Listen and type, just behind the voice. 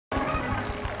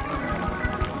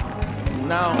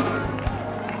Now,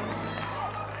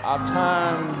 our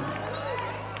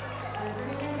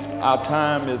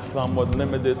time is somewhat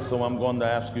limited, so I'm going to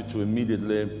ask you to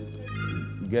immediately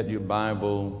get your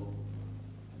Bible.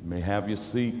 You may have your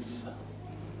seats.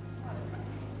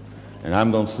 And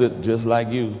I'm going to sit just like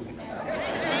you.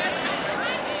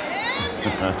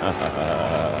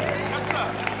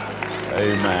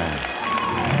 Amen.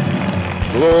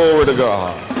 Glory to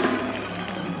God.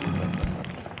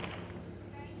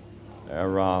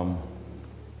 There are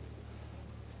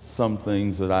some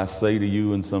things that I say to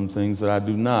you and some things that I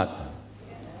do not.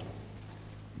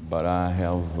 But I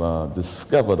have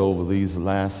discovered over these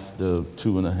last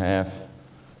 2.5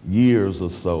 years or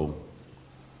so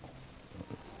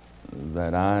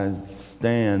that I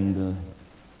stand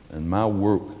in my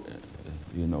work,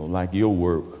 like your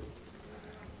work.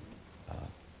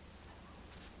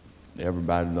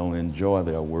 Everybody don't enjoy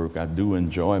their work. I do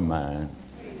enjoy mine.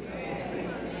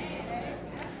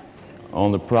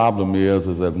 Only problem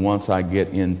is that once I get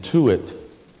into it,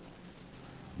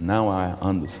 now I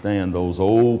understand those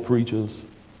old preachers,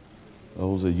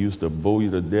 those that used to bore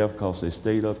you to death because they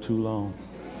stayed up too long.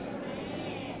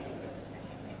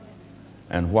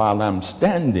 And while I'm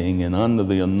standing and under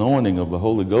the anointing of the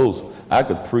Holy Ghost, I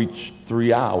could preach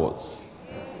 3 hours.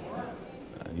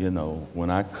 When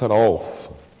I cut off,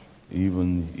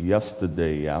 even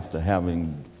yesterday, after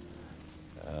having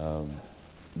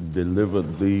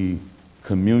delivered the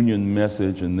communion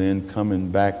message and then coming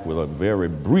back with a very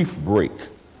brief break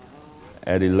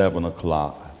at 11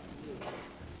 o'clock,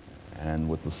 and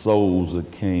with the souls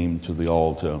that came to the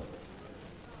altar,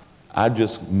 I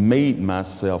just made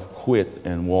myself quit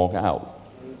and walk out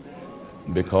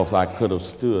because I could have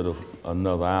stood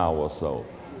another hour or so.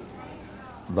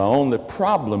 The only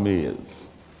problem is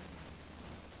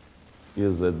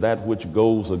that which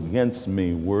goes against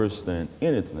me worse than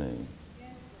anything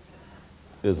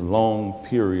is long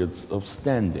periods of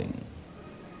standing.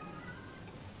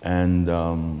 And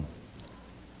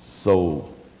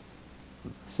so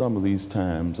some of these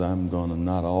times I'm going to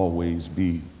not always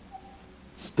be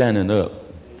standing up.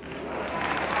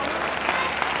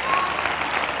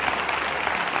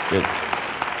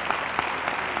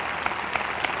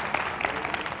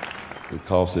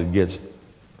 Because it gets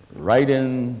right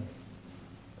in,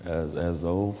 as the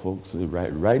old folks say,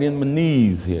 right in my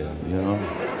knees here,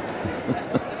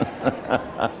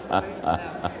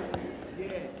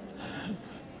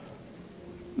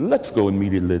 Let's go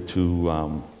immediately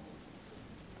to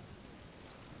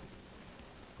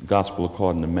Gospel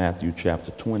according to Matthew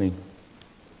chapter 20.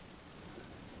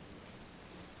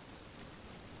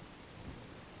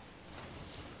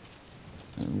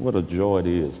 And what a joy it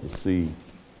is to see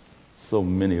so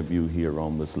many of you here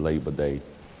on this Labor Day.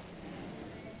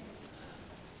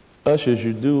 Ushers,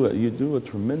 you do a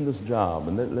tremendous job,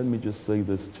 and let me just say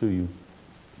this to you,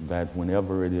 that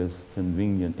whenever it is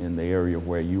convenient in the area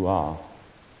where you are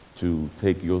to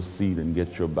take your seat and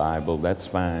get your Bible, that's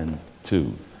fine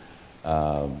too.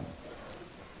 I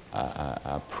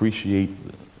appreciate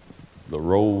the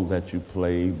role that you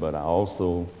play, but I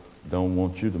also don't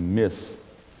want you to miss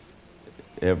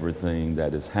everything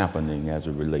that is happening as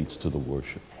it relates to the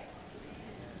worship.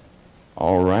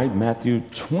 All right, Matthew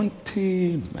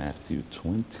 20.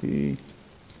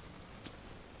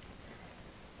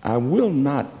 I will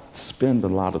not spend a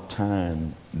lot of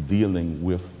time dealing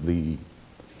with the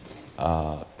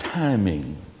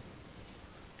timing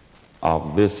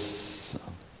of this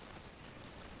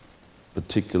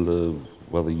particular,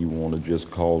 whether you want to just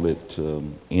call it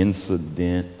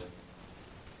incident,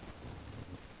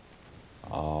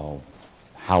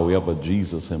 however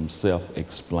Jesus himself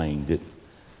explained it.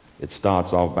 It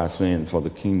starts off by saying, for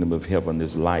the kingdom of heaven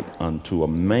is like unto a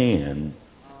man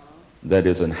that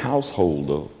is an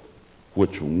householder,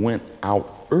 which went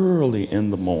out early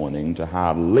in the morning to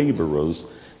hire laborers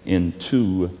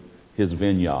into his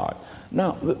vineyard.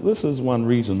 Now, this is one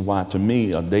reason why, to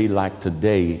me, a day like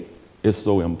today is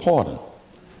so important.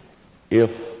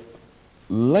 If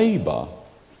labor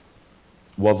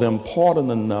was important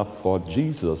enough for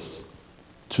Jesus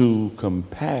to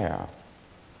compare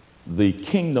the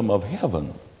kingdom of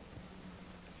heaven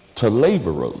to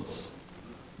laborers,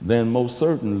 then most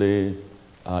certainly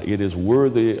it is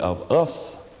worthy of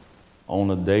us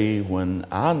on a day when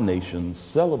our nation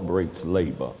celebrates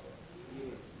labor.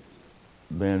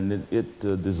 Then it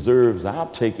deserves our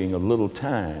taking a little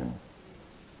time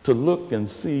to look and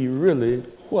see really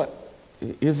what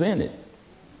is in it.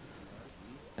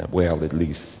 Well, at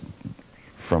least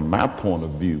from my point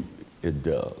of view, it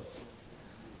does.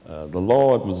 The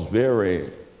Lord was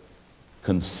very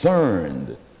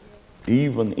concerned,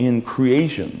 even in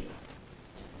creation,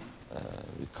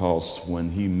 because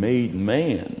when he made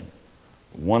man,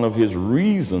 one of his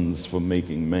reasons for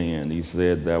making man, he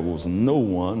said there was no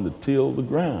one to till the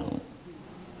ground.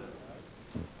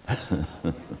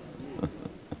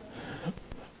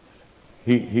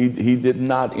 He did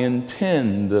not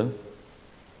intend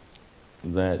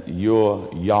that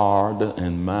your yard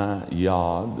and my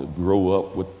yard grow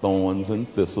up with thorns and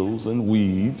thistles and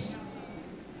weeds,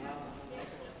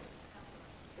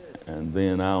 and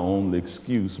then our only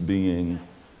excuse being,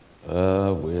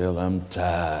 well, I'm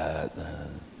tired,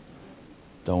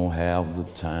 don't have the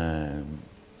time.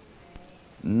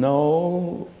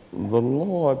 No, the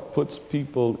Lord puts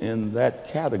people in that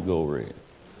category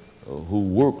who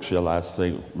work, shall I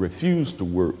say, refuse to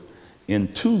work,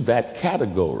 into that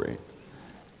category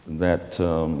that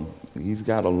he's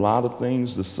got a lot of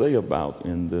things to say about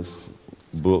in this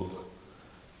book.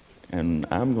 And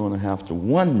I'm going to have to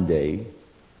one day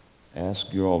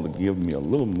ask you all to give me a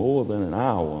little more than an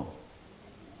hour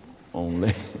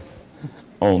on,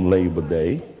 on Labor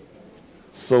Day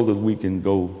so that we can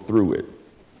go through it.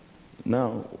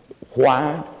 Now,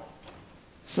 why?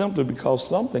 Simply because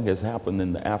something has happened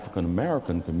in the African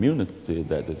American community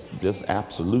that is just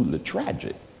absolutely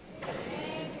tragic.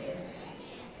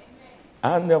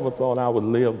 I never thought I would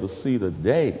live to see the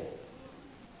day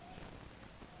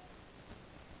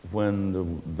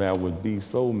when there would be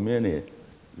so many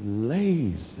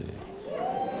lazy,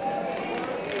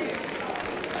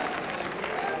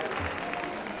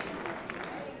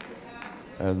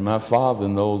 as my father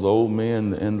and those old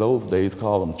men in those days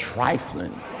called them,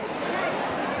 trifling.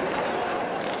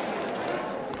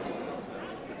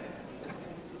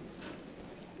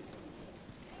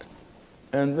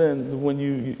 And then when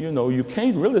you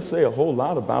can't really say a whole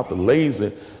lot about the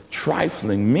lazy,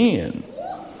 trifling men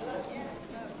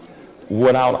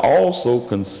without also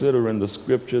considering the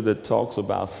scripture that talks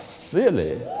about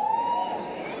silly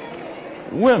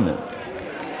women.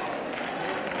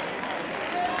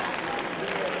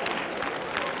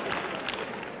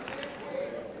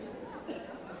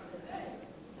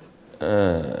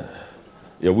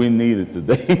 Yeah, we need it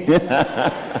today.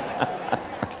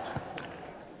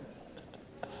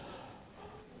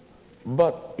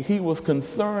 But he was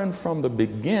concerned from the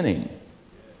beginning,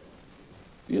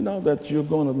 that you're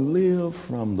going to live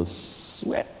from the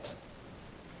sweat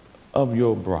of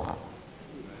your brow.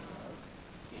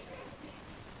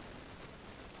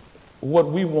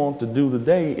 What we want to do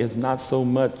today is not so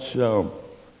much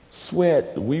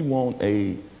sweat. We want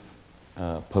a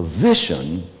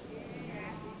position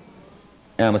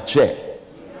and a check.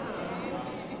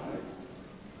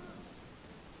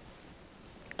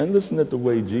 And listen to the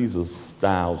way Jesus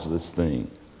styles this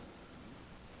thing.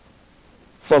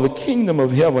 For the kingdom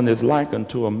of heaven is like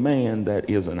unto a man that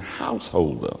is an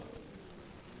householder,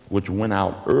 which went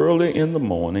out early in the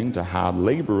morning to hire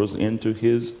laborers into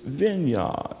his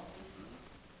vineyard.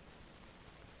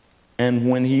 And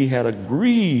when he had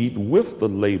agreed with the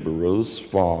laborers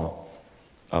for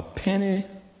a penny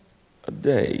a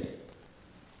day.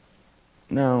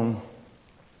 Now,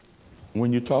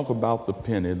 when you talk about the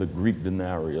penny, the Greek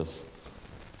denarius,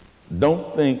 don't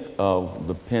think of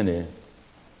the penny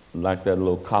like that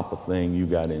little copper thing you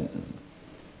got in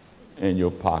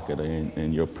your pocket or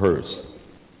in your purse.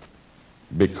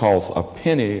 Because a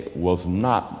penny was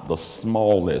not the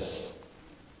smallest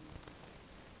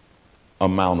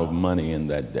amount of money in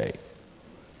that day.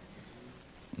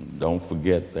 Don't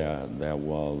forget there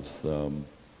was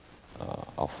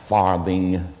a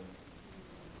farthing.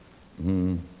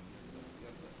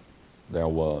 There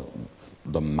was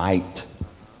the mite.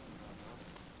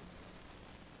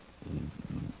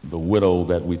 The widow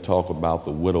that we talk about,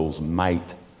 the widow's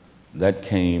mite, that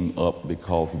came up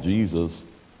because Jesus,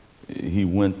 he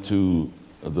went to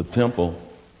the temple,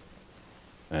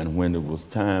 and when it was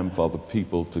time for the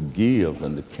people to give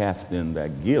and to cast in their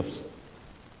gifts,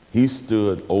 he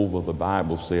stood over, the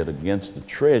Bible said, against the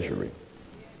treasury,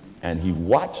 and he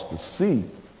watched to see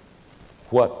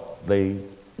what they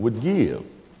would give.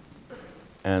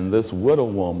 And this widow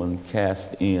woman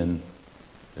cast in,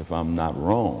 if I'm not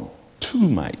wrong, 2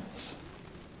 mites.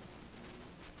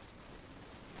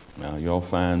 Now, you'll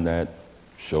find that,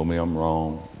 show me I'm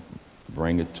wrong,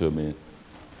 bring it to me,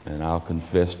 and I'll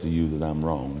confess to you that I'm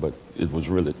wrong. But it was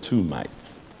really 2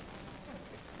 mites.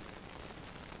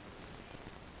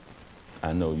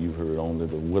 I know you've heard only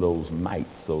the widow's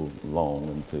mite so long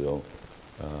until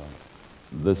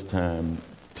this time,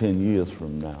 10 years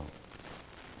from now.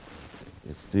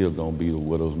 It's still going to be the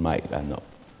widow's mite, I know.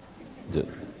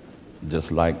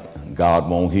 Just like God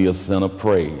won't hear a sinner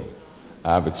pray.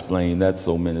 I've explained that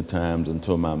so many times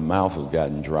until my mouth has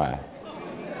gotten dry.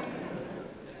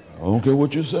 I don't care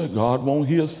what you say. God won't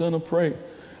hear a sinner pray.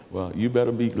 Well, you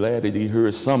better be glad that he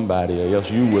heard somebody, or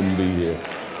else you wouldn't be here.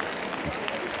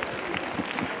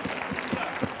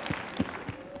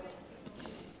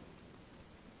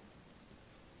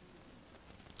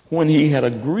 When he had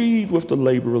agreed with the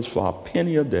laborers for a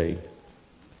penny a day,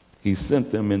 he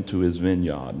sent them into his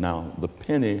vineyard. Now, the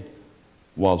penny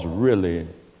was really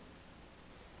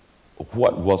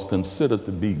what was considered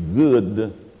to be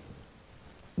good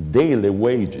daily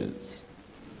wages.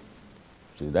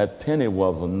 See, that penny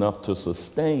was enough to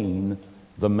sustain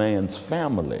the man's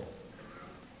family,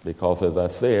 because, as I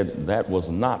said, that was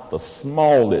not the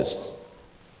smallest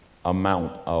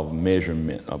amount of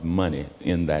measurement of money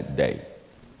in that day.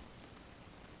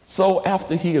 So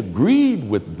after he agreed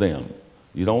with them,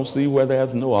 you don't see where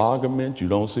there's no argument. You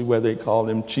don't see where they call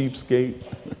him cheapskate.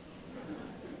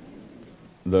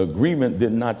 The agreement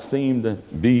did not seem to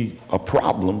be a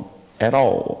problem at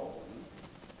all.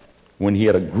 When he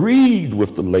had agreed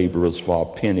with the laborers for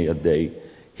a penny a day,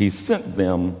 he sent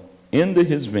them into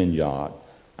his vineyard.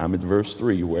 I'm at verse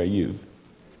 3, where are you?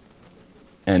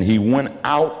 And he went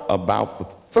out about the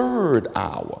third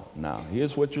hour. Now,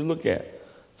 here's what you look at.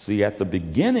 See, at the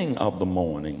beginning of the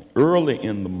morning, early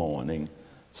in the morning,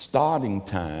 starting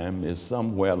time is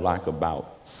somewhere like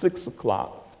about 6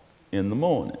 o'clock in the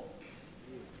morning.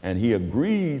 And he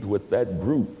agreed with that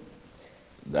group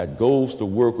that goes to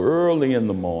work early in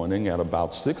the morning at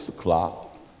about 6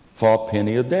 o'clock for a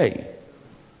penny a day.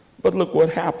 But look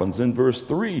what happens in verse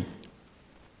 3.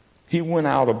 He went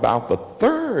out about the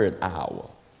third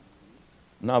hour.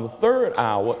 Now, the third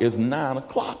hour is 9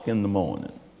 o'clock in the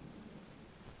morning.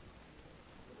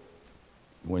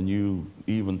 When you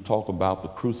even talk about the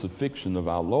crucifixion of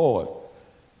our Lord,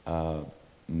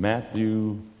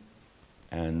 Matthew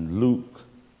and Luke,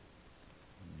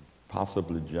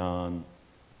 possibly John,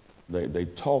 they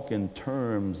talk in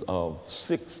terms of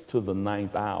 6 to the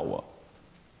 9th hour,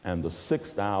 and the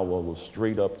 6th hour was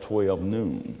straight up 12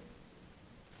 noon.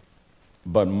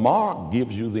 But Mark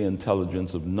gives you the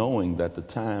intelligence of knowing that the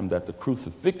time that the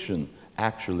crucifixion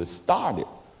actually started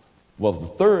was the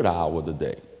third hour of the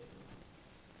day.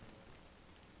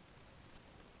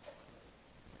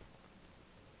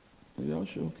 Y'all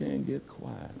sure can't get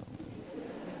quiet on me.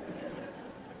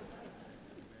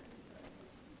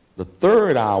 The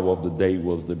third hour of the day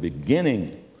was the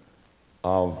beginning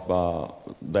of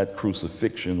that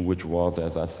crucifixion, which was,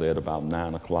 as I said, about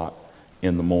 9 o'clock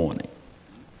in the morning.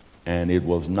 And it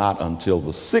was not until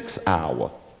the 6th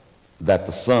hour that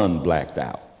the sun blacked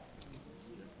out.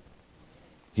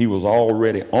 He was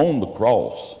already on the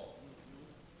cross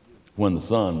when the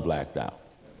sun blacked out.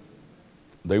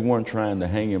 They weren't trying to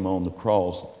hang him on the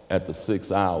cross at the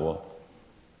 6th hour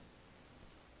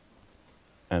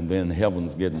and then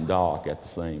heaven's getting dark at the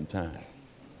same time.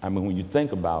 I mean, when you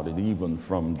think about it, even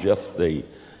from just a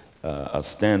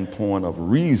standpoint of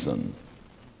reason,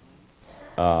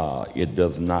 it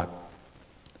does not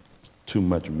too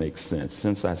much make sense.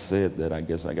 Since I said that, I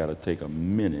guess I got to take a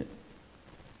minute.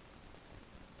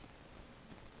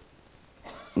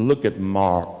 Look at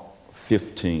Mark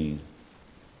 15.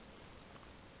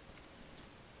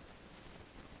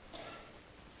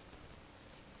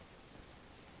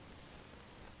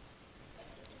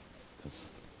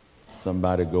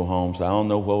 Somebody go home and say, I don't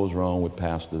know what was wrong with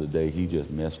Pastor today. He just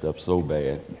messed up so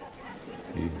bad.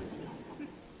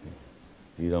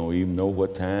 He don't even know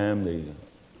what time they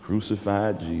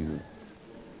crucified Jesus.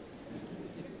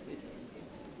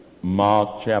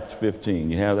 Mark chapter 15.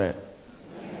 You have that?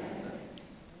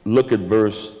 Look at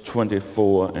verse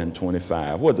 24 and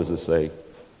 25. What does it say?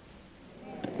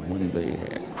 When they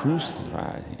had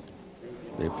crucified him,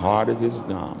 they parted his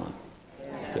garment,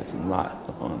 cast lot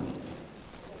upon him.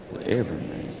 For every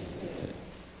man,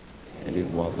 and it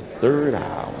was the third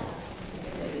hour.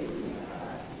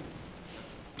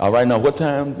 All right, now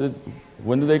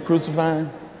when did they crucify him?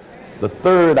 The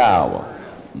third hour,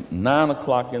 9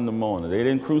 o'clock in the morning. They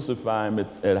didn't crucify him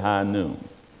at high noon.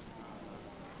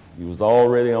 He was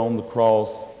already on the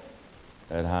cross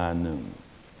at high noon.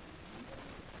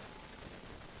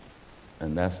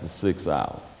 And that's the 6th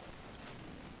hour.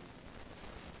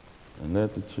 And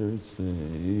let the church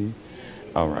say,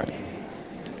 all right.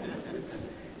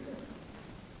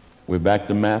 We're back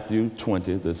to Matthew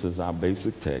 20. This is our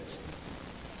basic text.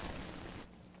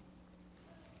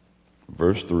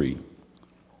 Verse 3.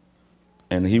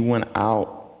 And he went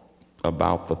out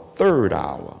about the third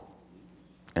hour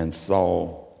and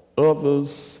saw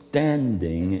others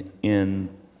standing in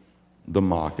the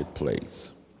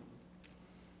marketplace.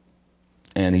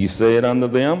 And he said unto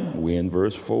them, we're in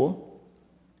verse 4,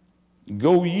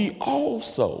 go ye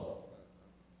also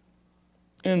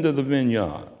into the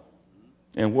vineyard,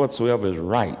 and whatsoever is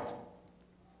right,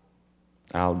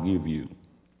 I'll give you.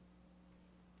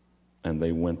 And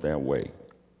they went their way.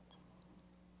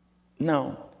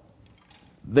 Now,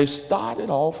 they started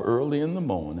off early in the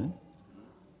morning.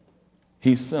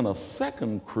 He sent a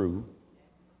second crew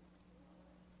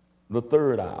the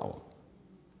third hour.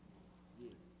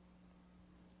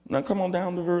 Now come on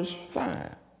down to verse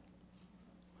 5.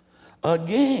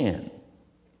 Again,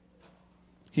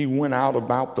 he went out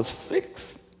about the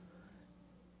 6th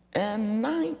and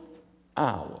 9th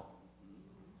hour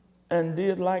and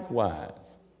did likewise.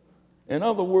 In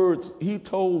other words, he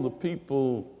told the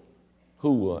people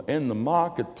who were in the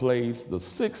marketplace the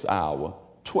 6th hour,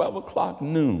 12 o'clock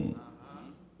noon.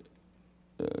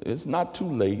 It's not too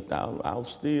late. I'll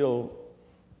still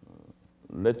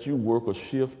let you work a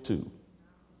shift too.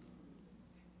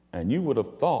 And you would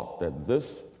have thought that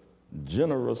this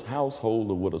generous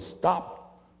householder would have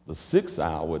stopped the 6th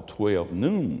hour at 12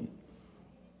 noon.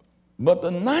 But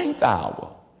the 9th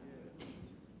hour,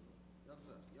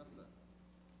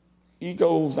 he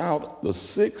goes out the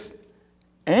 6th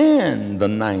and the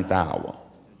 9th hour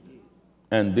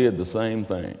and did the same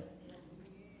thing.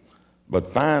 But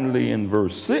finally in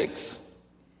verse 6,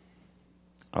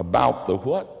 about the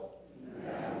what?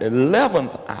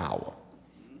 11th hour.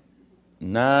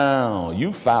 Now,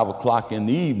 you 5 o'clock in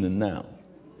the evening now.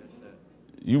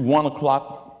 You 1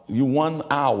 o'clock, you 1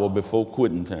 hour before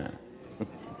quitting time.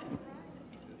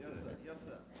 Yes,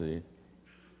 sir. See,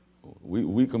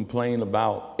 we complain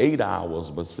about 8 hours,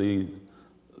 but see,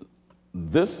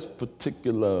 this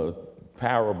particular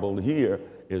parable here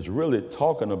is really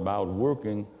talking about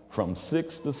working from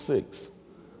 6 to 6,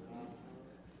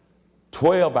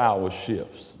 12-hour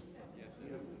shifts.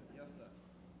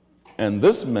 And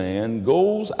this man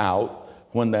goes out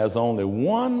when there's only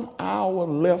 1 hour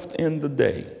left in the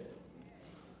day.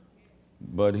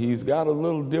 But he's got a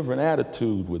little different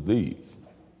attitude with these.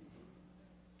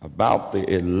 About the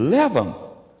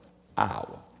 11th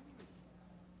hour.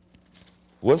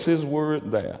 What's his word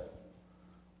there?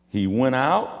 He went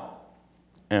out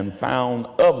and found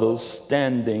others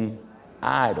standing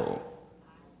idle.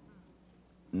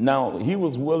 Now, he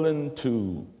was willing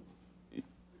to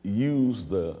use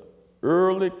the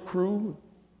early crew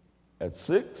at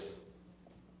 6,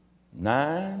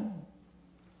 9.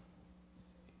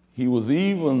 He was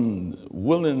even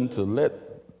willing to let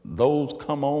those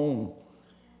come on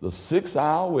the 6th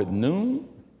hour at noon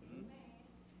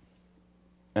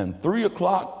and 3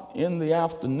 o'clock in the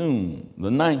afternoon,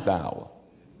 the 9th hour.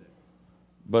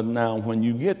 But now when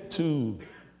you get to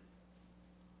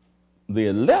the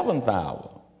 11th hour,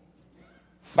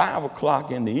 5 o'clock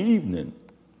in the evening,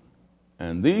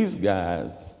 and these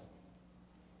guys,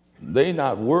 they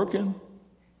not working,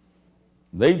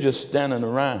 they just standing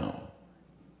around.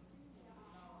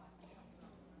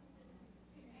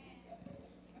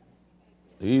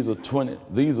 These are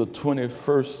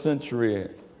 21st century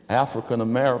African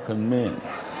American men.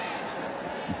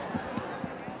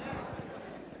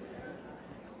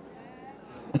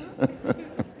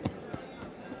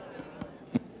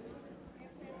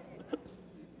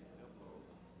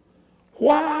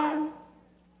 Why,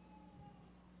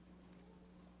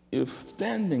 if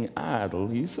standing idle,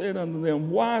 he said unto them,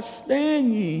 why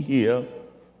stand ye here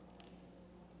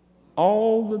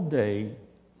all the day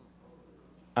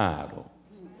idle?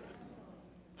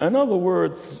 In other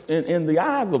words, in the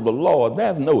eyes of the Lord,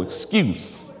 there's no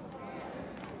excuse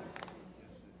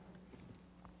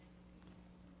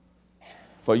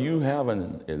for you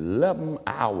having 11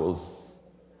 hours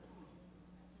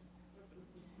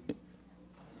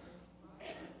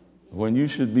when you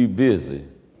should be busy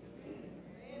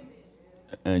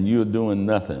and you're doing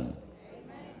nothing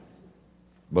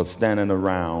but standing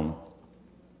around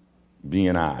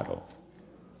being idle.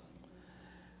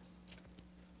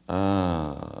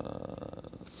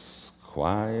 It's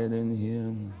quiet in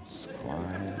here, it's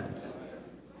quiet.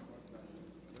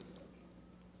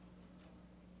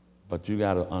 But you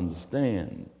got to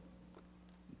understand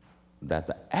that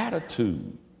the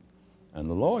attitude, and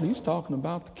the Lord, he's talking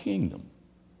about the kingdom.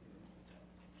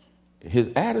 His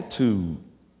attitude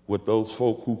with those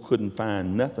folk who couldn't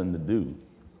find nothing to do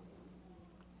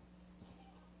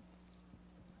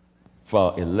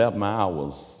for 11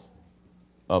 hours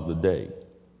of the day.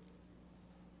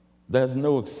 There's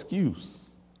no excuse.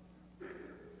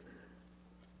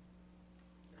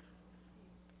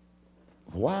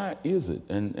 Why is it?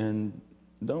 And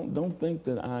don't think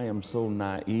that I am so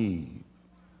naive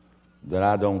that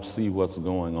I don't see what's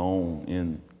going on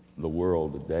in the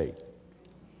world today.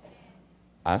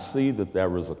 I see that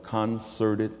there is a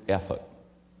concerted effort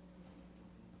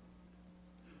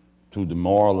to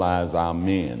demoralize our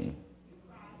men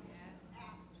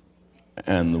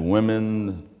And the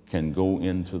women can go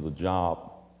into the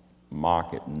job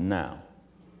market now.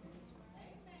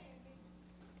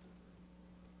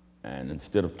 And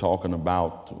instead of talking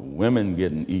about women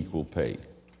getting equal pay,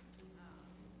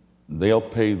 they'll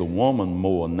pay the woman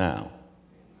more now,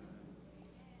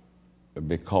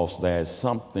 because there's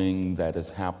something that has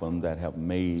happened that have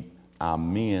made our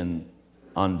men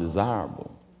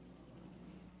undesirable.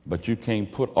 But you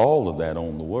can't put all of that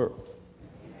on the work.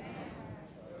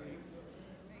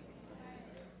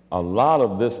 A lot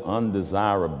of this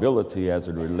undesirability as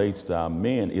it relates to our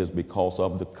men is because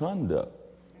of the conduct.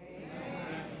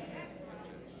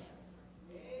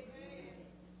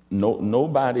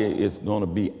 Nobody is going to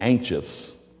be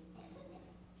anxious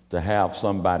to have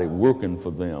somebody working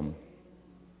for them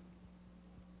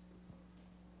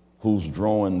who's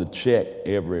drawing the check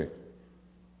every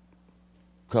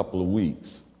couple of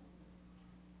weeks.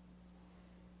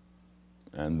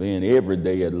 And then every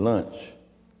day at lunch,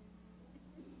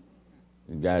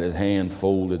 he got his hand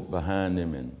folded behind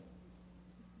him and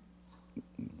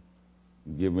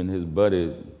giving his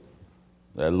buddy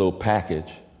that little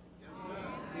package.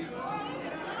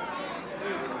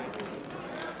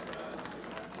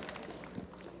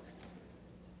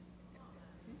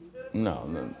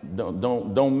 No,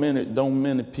 don't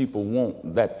many people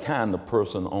want that kind of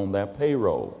person on their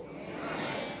payroll.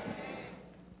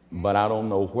 But I don't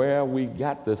know where we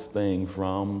got this thing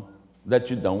from that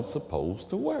you don't supposed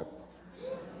to work.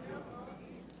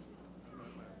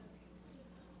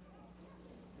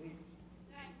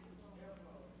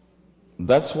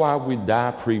 That's why we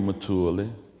die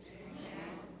prematurely.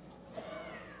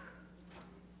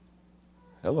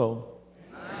 Hello.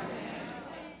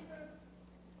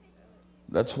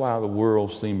 That's why the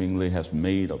world seemingly has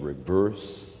made a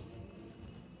reverse.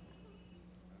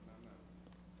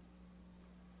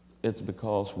 It's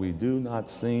because we do not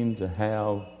seem to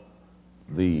have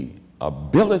the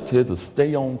ability to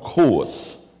stay on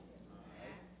course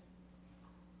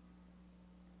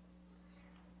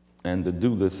and to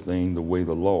do this thing the way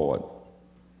the Lord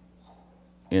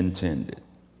intended.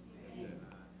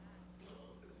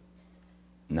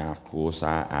 Now, of course,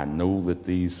 I know that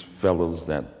these fellows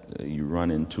that you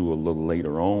run into a little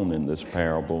later on in this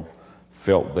parable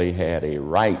felt they had a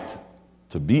right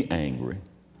to be angry.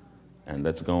 And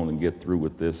let's go on and get through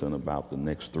with this in about the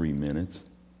next 3 minutes.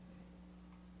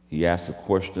 He asked a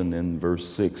question in verse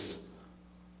 6.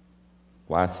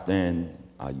 Why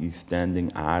are ye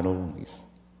standing idle?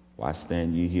 Why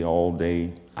stand ye here all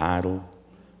day idle?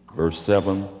 Verse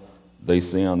 7, they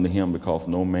say unto him, because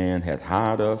no man hath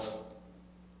hired us.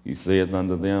 He saith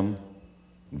unto them,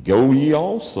 go ye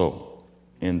also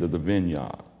into the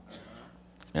vineyard,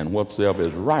 and whatsoever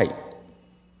is right,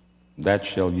 that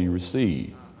shall ye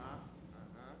receive.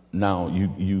 Now,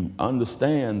 you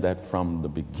understand that from the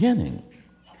beginning,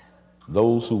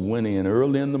 those who went in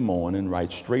early in the morning,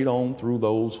 right straight on through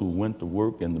those who went to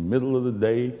work in the middle of the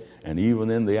day and even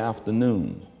in the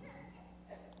afternoon,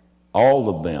 all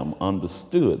of them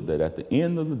understood that at the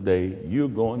end of the day, you're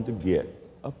going to get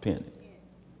a penny.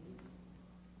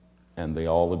 And they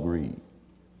all agreed.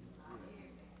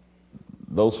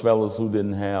 Those fellows who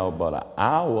didn't have but an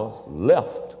hour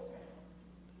left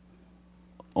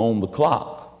on the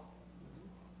clock,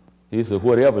 he said,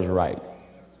 whatever's right,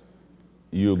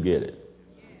 you'll get it.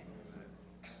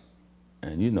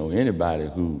 And you know, anybody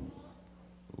who,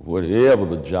 whatever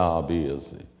the job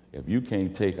is, if you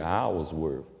can't take an hour's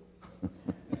worth,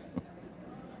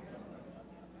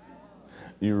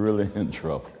 you're really in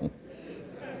trouble.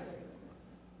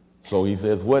 So he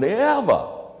says, whatever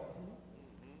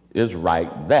is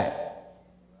right, that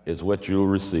is what you'll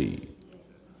receive.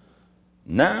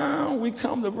 Now we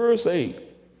come to verse 8.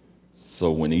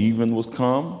 So when even was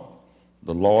come,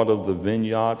 the Lord of the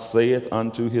vineyard saith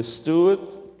unto his steward,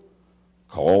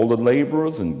 call the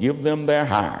laborers and give them their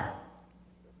hire,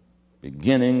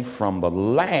 beginning from the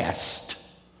last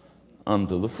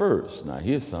unto the first. Now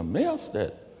here's something else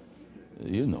that,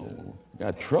 you know,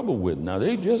 got trouble with. Now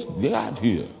they just got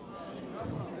here.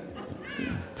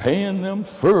 Paying them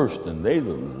first and they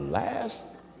the last,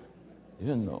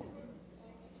 you know.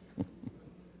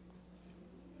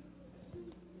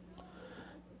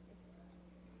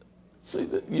 See,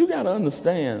 you got to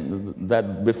understand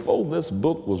that before this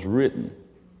book was written,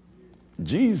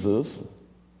 Jesus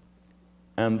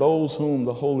and those whom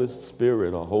the Holy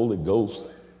Spirit or Holy Ghost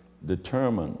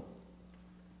determined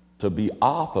to be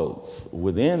authors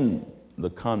within the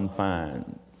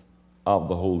confines of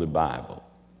the Holy Bible,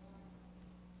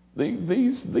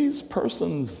 these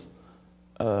persons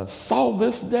saw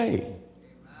this day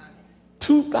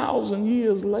 2,000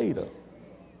 years later,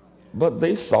 but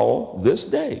they saw this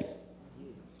day.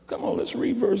 Come on, let's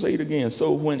read verse 8 again.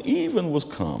 So when even was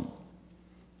come,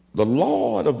 the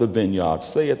Lord of the vineyard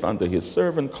saith unto his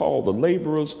servant, call the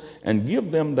laborers and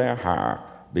give them their hire,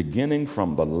 beginning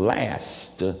from the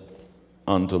last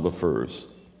unto the first.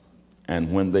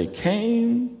 And when they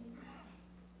came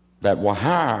that were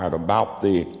hired about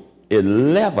the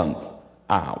 11th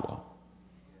hour,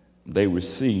 they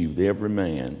received every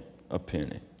man a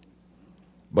penny.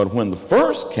 But when the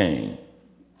first came,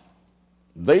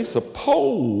 they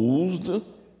supposed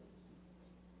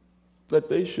that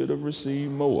they should have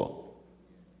received more.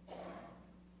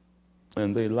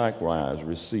 And they likewise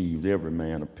received every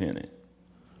man a penny.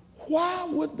 Why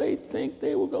would they think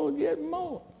they were going to get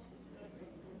more?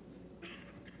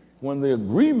 When the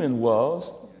agreement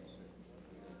was,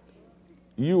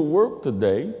 you work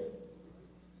today,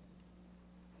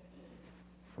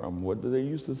 from what do they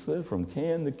used to say? From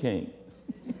can to can.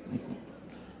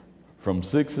 From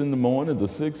 6 in the morning to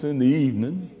 6 in the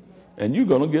evening, and you're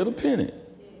going to get a penny.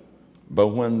 But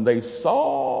when they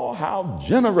saw how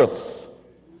generous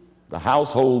the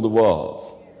householder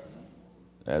was,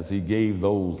 as he gave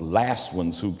those last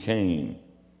ones who came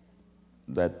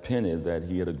that penny that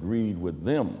he had agreed with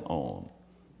them on,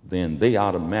 then they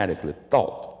automatically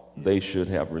thought they should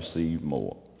have received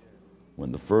more.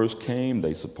 When the first came,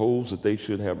 they supposed that they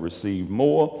should have received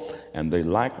more, and they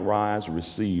likewise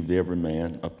received every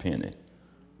man a penny.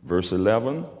 Verse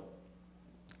 11,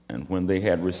 and when they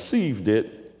had received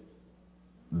it,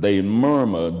 they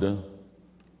murmured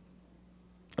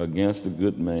against the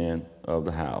good man of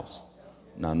the house.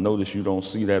 Now notice you don't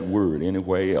see that word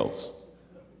anywhere else.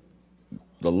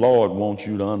 The Lord wants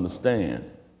you to understand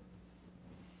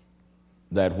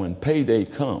that when payday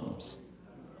comes,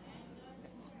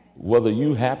 whether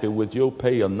you happy with your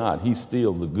pay or not, he's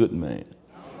still the good man.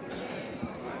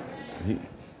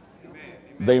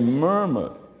 They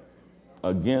murmured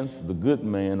against the good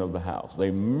man of the house. They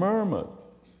murmured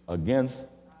against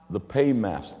the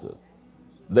paymaster.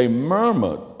 They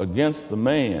murmured against the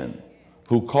man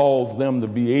who caused them to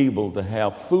be able to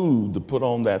have food to put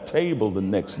on their table the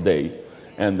next day,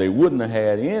 and they wouldn't have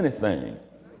had anything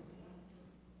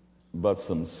but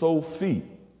some sore feet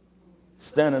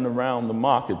standing around the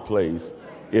marketplace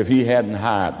if he hadn't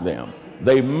hired them.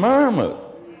 They murmured.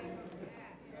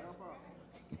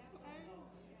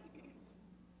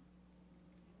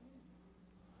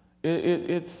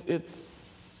 It's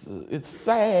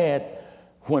sad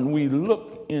when we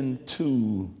look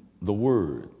into the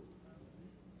Word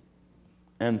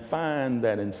and find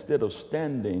that instead of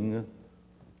standing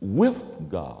with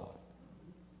God,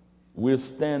 we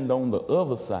stand on the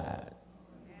other side.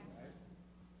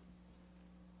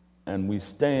 And we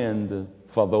stand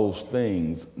for those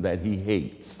things that he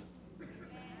hates.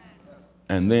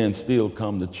 And then still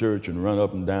come to church and run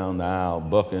up and down the aisle,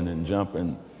 bucking and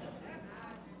jumping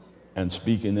and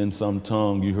speaking in some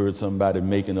tongue you heard somebody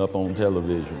making up on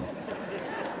television.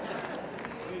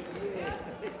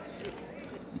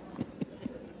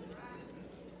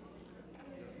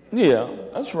 Yeah,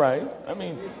 that's right. I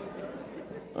mean,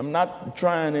 I'm not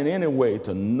trying in any way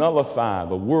to nullify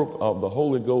the work of the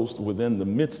Holy Ghost within the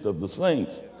midst of the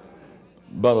saints.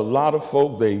 But a lot of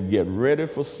folk, they get ready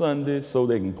for Sunday so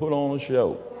they can put on a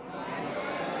show.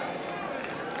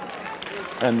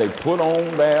 And they put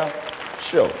on their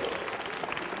show.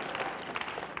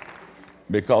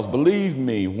 Because believe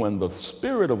me, when the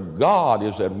Spirit of God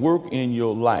is at work in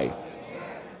your life,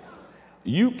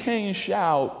 you can't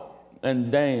shout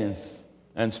and dance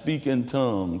and speak in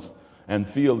tongues and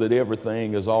feel that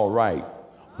everything is all right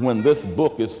when this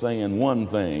book is saying one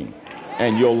thing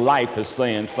and your life is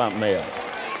saying something else.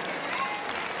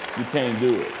 You can't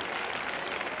do it.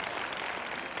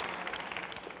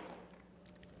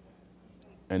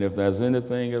 And if there's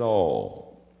anything at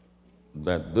all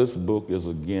that this book is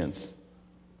against,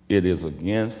 it is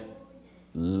against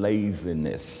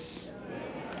laziness.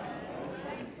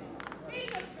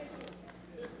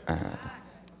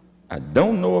 I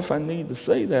don't know if I need to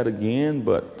say that again,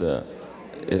 but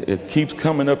it keeps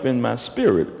coming up in my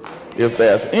spirit. If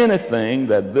there's anything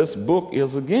that this book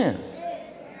is against,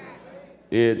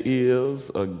 it is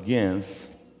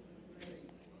against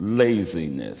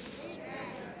laziness.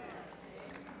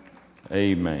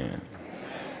 Amen.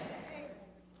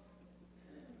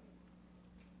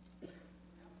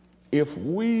 If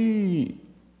we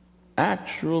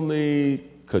actually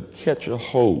could catch a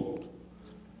hold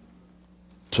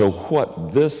to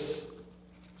what this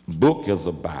book is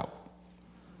about.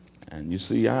 And you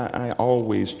see, I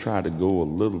always try to go a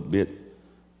little bit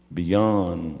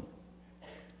beyond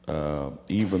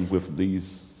even with these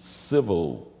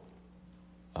civil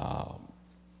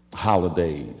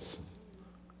holidays.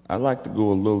 I like to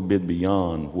go a little bit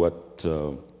beyond what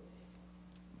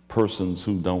persons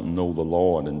who don't know the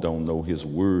Lord and don't know His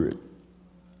Word,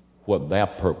 what their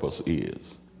purpose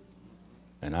is.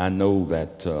 And I know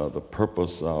that the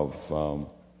purpose of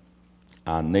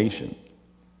our nation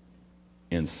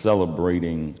in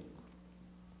celebrating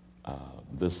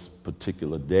this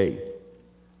particular day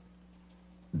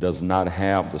does not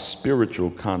have the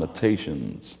spiritual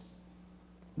connotations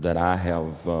that I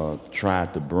have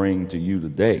tried to bring to you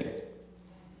today.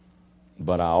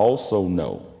 But I also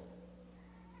know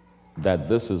that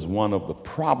this is one of the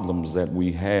problems that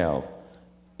we have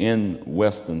in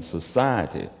Western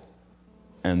society,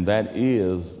 and that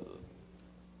is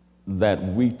that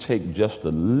we take just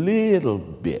a little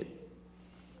bit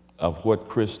of what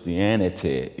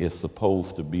Christianity is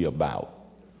supposed to be about,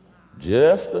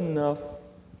 just enough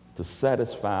to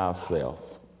satisfy ourselves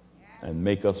and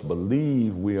make us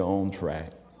believe we are on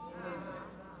track.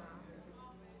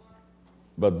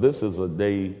 But this is a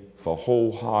day for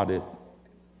wholehearted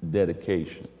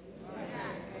dedication.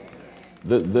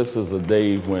 This is a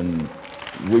day when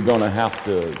we're going to have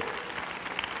to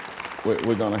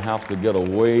get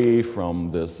away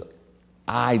from this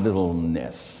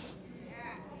idleness.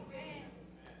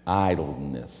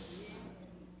 Idleness.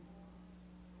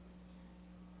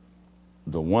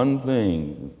 The one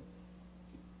thing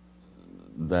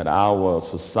that our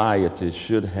society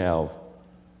should have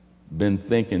been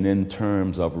thinking in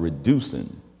terms of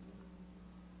reducing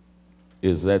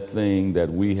is that thing that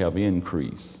we have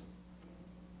increased.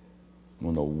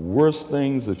 One of the worst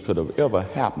things that could have ever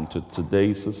happened to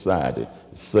today's society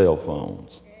is cell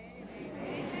phones.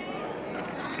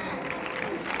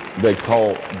 They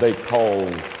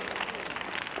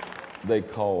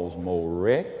cause more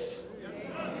wrecks.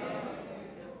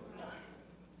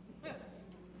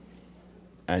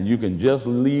 And you can just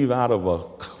leave out of a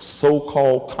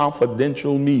so-called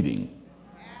confidential meeting,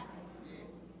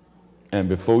 and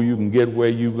before you can get where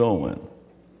you're going,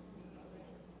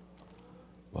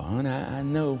 well, honey, I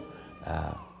know.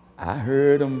 I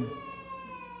heard them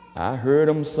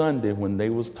Sunday when they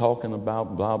was talking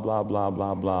about blah, blah, blah,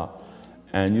 blah, blah.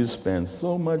 And you spend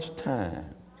so much time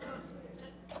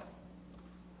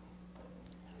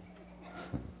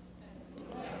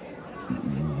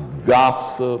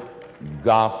gossip,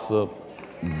 gossip,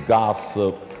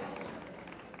 gossip.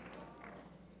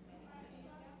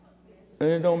 And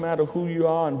it don't matter who you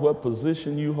are and what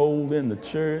position you hold in the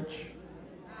church.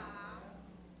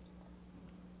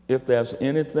 If there's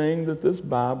anything that this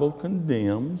Bible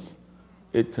condemns,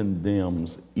 it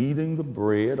condemns eating the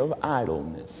bread of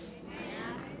idleness.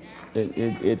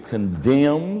 It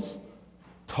condemns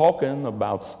talking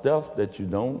about stuff that you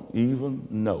don't even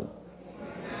know.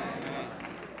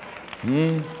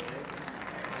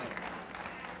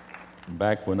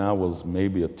 Back when I was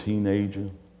maybe a teenager,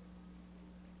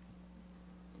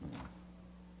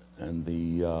 and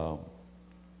the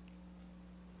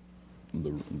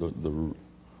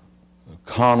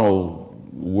carnal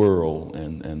world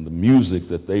and the music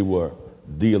that they were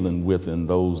dealing with in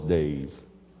those days,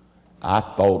 I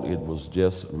thought it was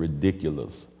just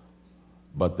ridiculous.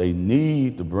 But they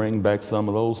need to bring back some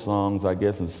of those songs, I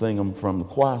guess, and sing them from the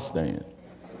choir stand.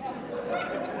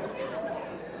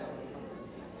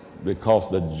 Because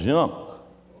the junk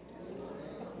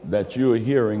that you're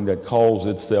hearing that calls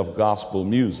itself gospel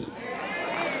music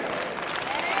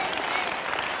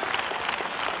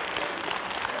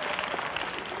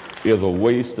is a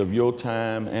waste of your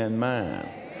time and mine.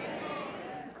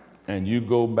 And you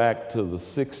go back to the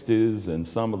 60s and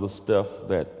some of the stuff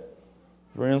that,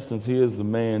 for instance, here's the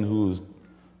man who's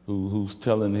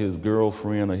telling his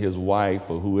girlfriend or his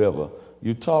wife or whoever,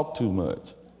 you talk too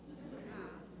much.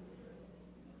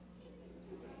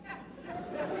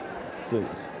 See,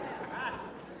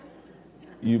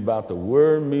 you about to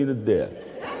worry me to death.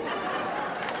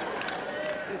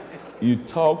 You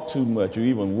talk too much. You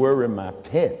even worry my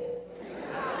pet.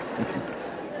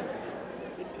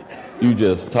 You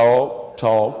just talk,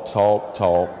 talk, talk,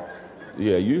 talk.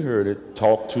 Yeah, you heard it.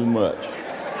 Talk too much.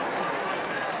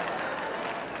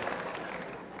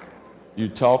 You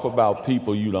talk about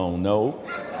people you don't know.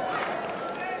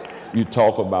 You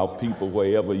talk about people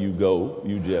wherever you go.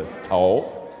 You just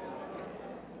talk.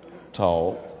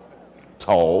 Talk,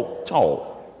 talk,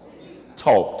 talk,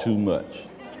 talk too much.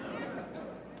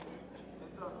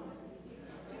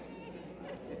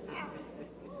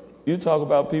 You talk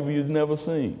about people you've never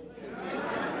seen.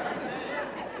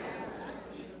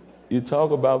 You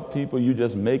talk about people, you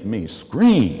just make me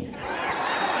scream.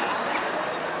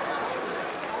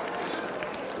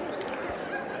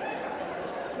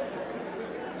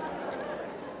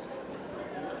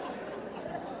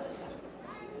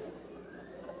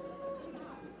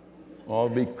 Or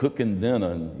be cooking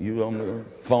dinner and you on the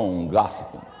phone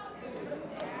gossiping.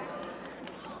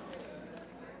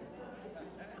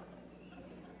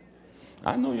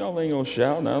 I know y'all ain't gonna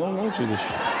shout, and I don't want you to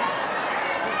shout.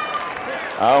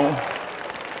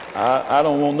 I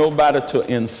don't want nobody to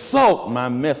insult my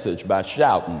message by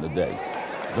shouting today.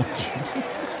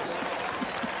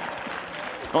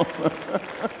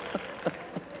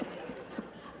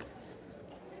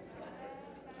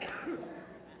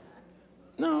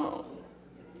 No.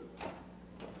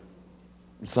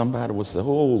 Somebody would say,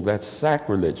 oh, that's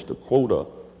sacrilege to quote a.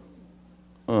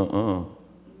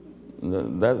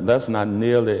 That's not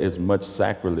nearly as much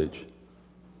sacrilege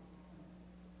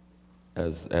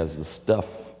as the stuff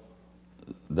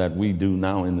that we do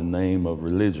now in the name of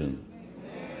religion.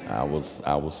 I was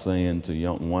saying to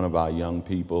one of our young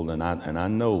people, and I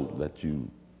know that you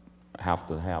have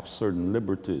to have certain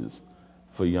liberties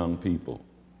for young people,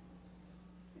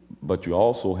 but you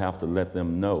also have to let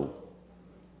them know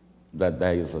that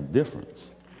there is a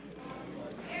difference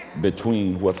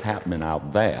between what's happening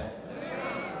out there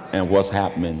and what's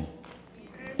happening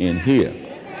in here.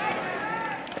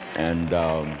 And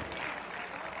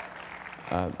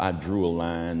I drew a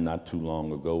line not too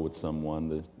long ago with someone,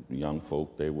 the young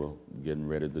folk, they were getting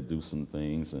ready to do some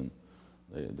things, and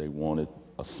they wanted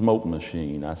a smoke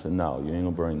machine. I said, no, you ain't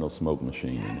gonna bring no smoke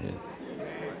machine in here.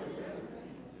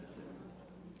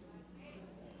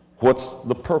 What's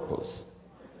the purpose?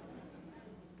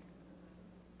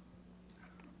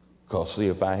 Because see,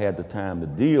 if I had the time to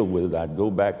deal with it, I'd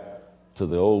go back to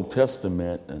the Old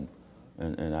Testament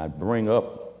and I'd bring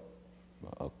up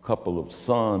a couple of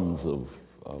sons of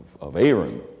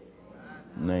Aaron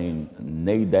named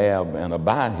Nadab and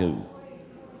Abihu,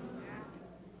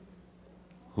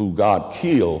 who God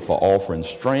killed for offering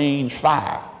strange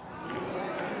fire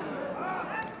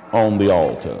on the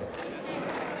altar.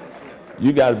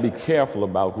 You got to be careful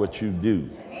about what you do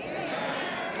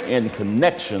in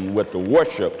connection with the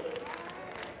worship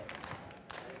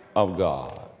of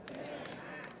God.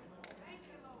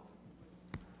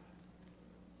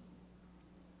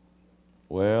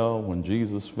 Well, when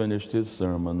Jesus finished his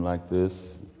sermon like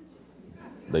this,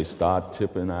 they start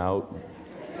tipping out.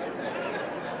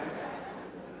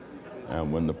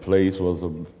 And when the place was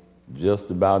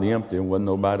just about empty and wasn't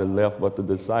nobody left but the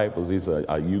disciples, he said,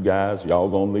 are you guys, y'all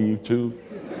gonna leave too?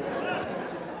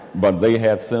 But they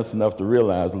had sense enough to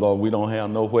realize, Lord, we don't have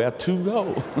nowhere to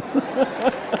go.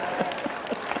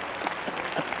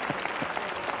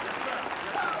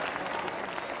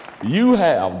 You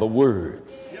have the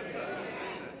words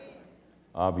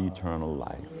of eternal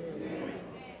life.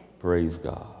 Praise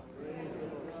God.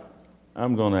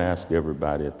 I'm going to ask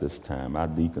everybody at this time, our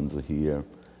deacons are here,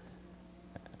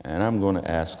 and I'm going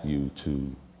to ask you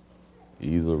to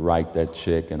either write that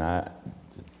check, and I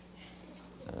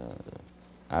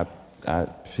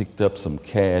picked up some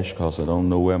cash because I don't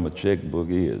know where my checkbook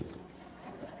is.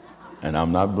 And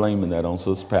I'm not blaming that on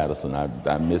Sister Patterson.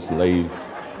 I mislaid.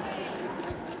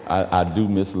 I do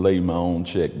mislay my own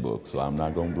checkbook, so I'm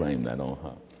not going to blame that on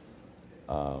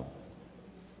her.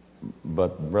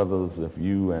 But brothers, if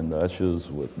you and the ushers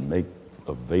would make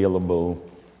available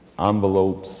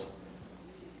envelopes,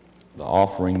 the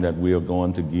offering that we are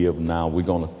going to give now, we're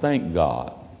going to thank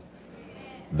God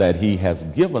that he has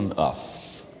given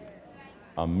us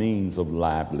a means of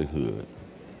livelihood.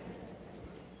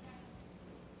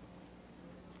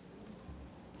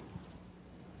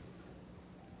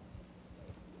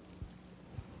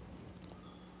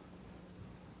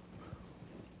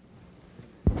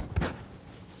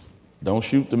 Don't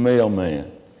shoot the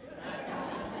mailman.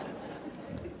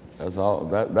 That's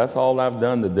all I've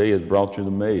done today is brought you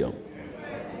the mail.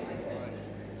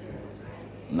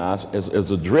 Now,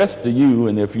 it's addressed to you,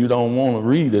 and if you don't want to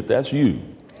read it, that's you.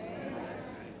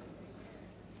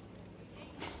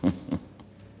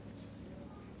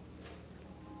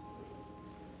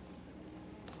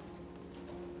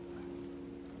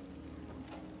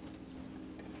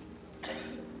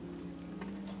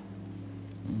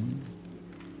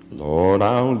 Lord,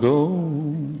 I'll go.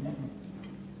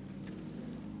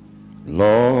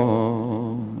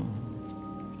 Lord,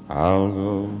 I'll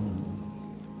go.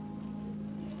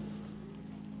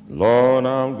 Lord,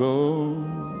 I'll go.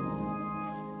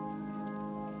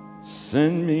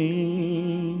 Send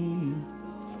me,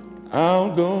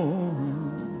 I'll go.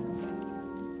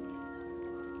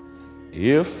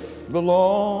 If the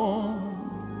Lord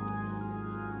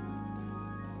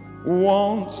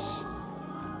wants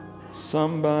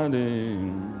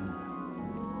somebody,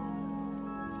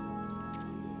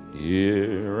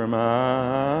 here am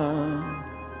I,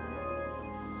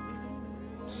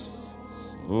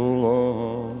 oh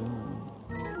Lord.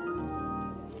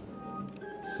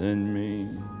 Send me.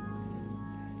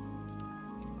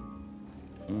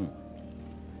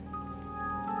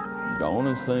 Go on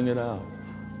and sing it out.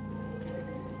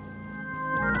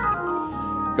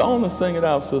 Go on and sing it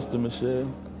out, Sister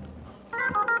Michelle.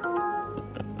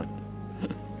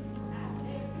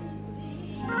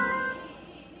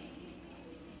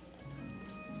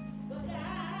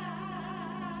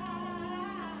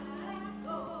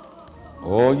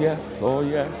 Oh yes, oh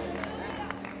yes.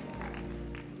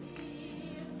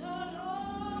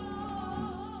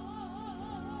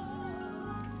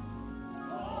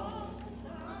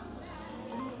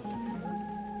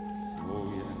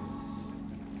 Oh yes.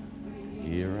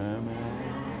 Here am I.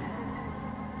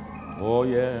 Oh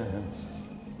yes.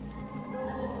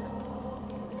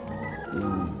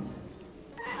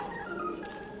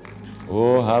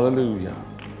 Oh hallelujah.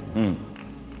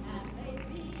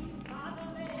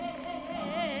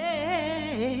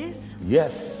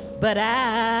 Yes. But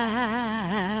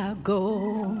I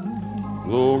go.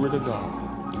 Glory to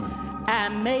God. I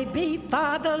may be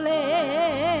fatherless,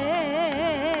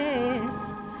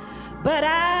 but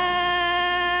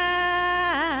I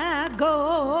go.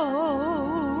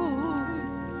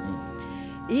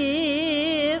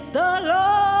 If the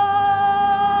Lord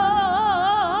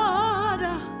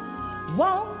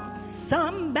wants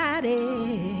somebody,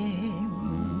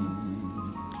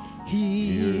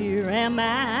 here am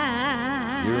I.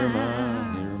 Here am I,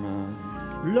 here am I.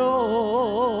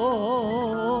 Lord,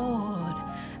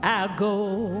 I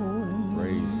go.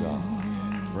 Praise God,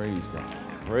 praise God,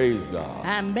 praise God.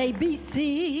 I may be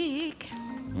sick.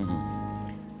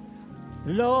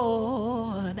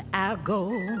 Lord, I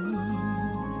go.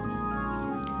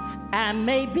 I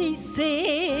may be sick,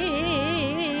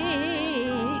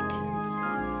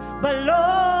 but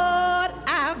Lord,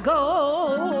 I go.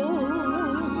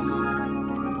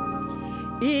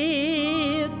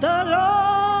 If the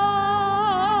Lord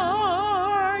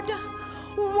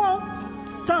wants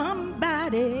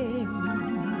somebody,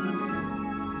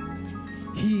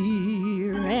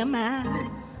 here am I.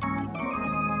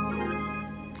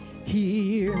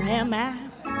 Here am I.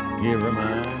 Here am I.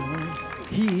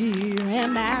 Here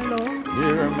am I, Lord.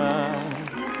 Here am I.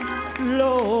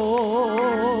 Lord,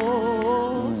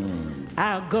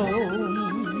 I'll go.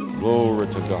 Glory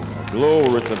to God,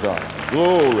 glory to God,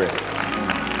 glory.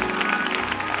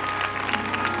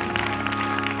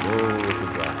 Glory to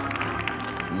God.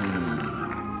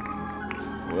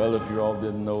 Well, if you all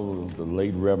didn't know the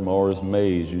late Reverend Morris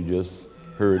Mays, you just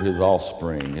heard his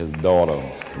offspring, his daughter,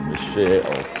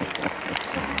 Michelle.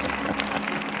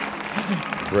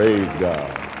 Praise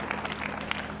God.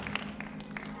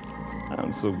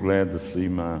 I'm so glad to see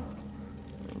my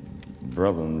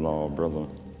brother-in-law, Brother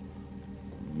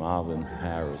Marvin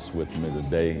Harris, with me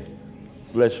today.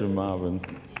 Bless you, Marvin.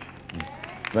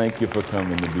 Thank you for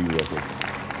coming to be with us.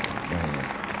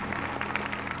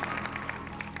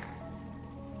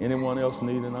 Anyone else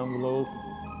need an envelope?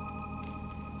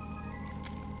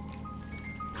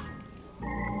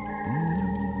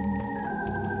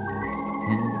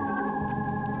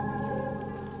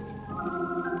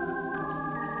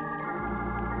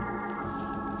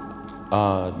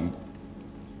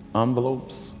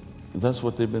 Envelopes? That's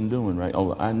what they've been doing, right?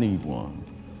 Oh, I need one.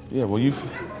 Yeah, well, you...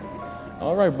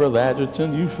 All right, Brother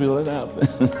Adjutant, you fill it out.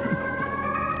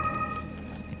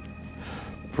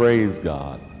 Praise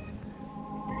God.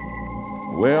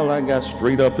 Well, I got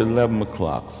straight up at 11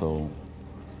 o'clock, so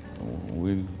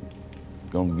we're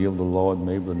going to give the Lord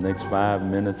maybe the next 5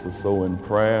 minutes or so in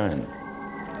prayer,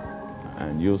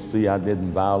 and you'll see I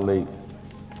didn't violate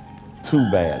too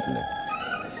badly.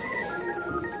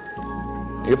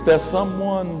 If there's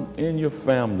someone in your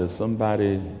family,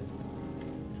 somebody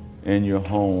in your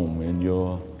home, in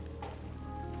your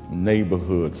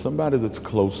neighborhood, somebody that's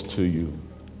close to you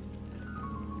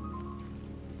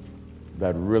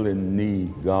that really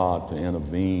need God to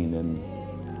intervene in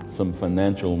some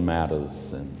financial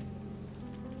matters,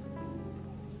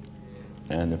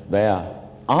 and if their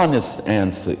honest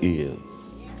answer is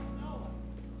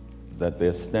that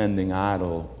they're standing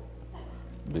idle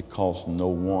because no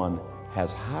one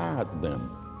has hired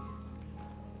them,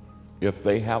 if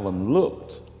they haven't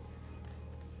looked,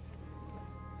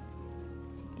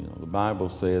 you know, the Bible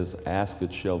says, ask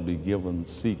it shall be given,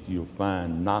 seek you'll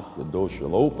find, knock the door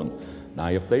shall open. Now,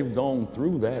 if they've gone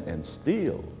through that and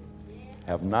still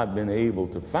have not been able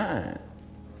to find,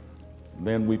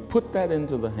 then we put that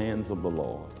into the hands of the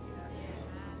Lord.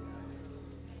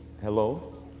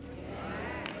 Hello?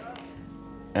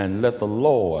 And let the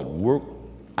Lord work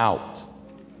out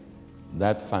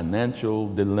that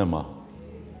financial dilemma,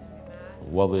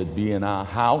 whether it be in our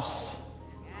house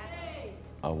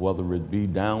whether it be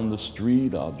down the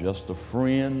street or just a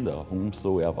friend or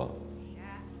whomsoever.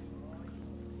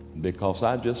 Because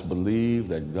I just believe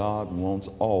that God wants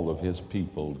all of his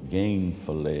people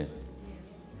gainfully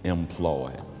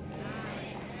employed.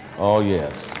 Oh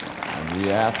yes, and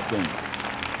we ask him.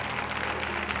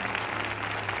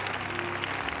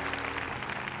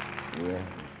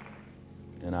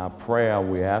 In our prayer,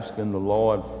 we're asking the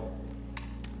Lord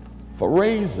for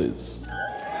raises,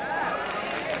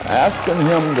 asking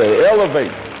him to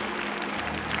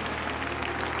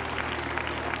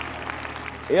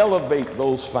elevate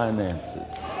those finances.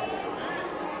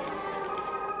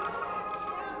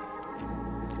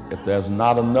 If there's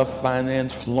not enough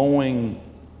finance flowing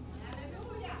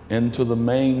into the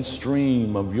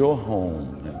mainstream of your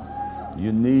home,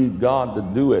 you need God to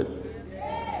do it.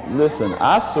 Listen,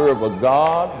 I serve a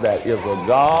God that is a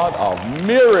God of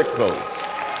miracles.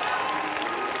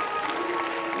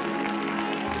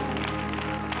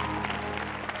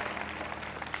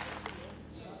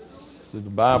 See, the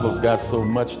Bible's got so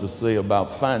much to say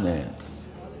about finance.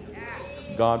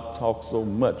 God talks so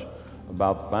much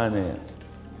about finance.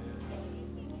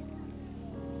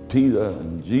 Peter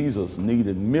and Jesus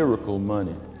needed miracle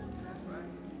money.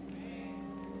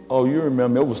 Oh, you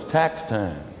remember it was tax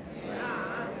time.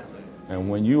 And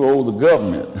when you owe the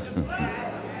government,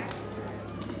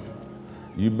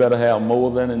 you better have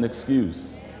more than an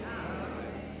excuse.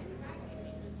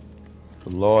 The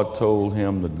Lord told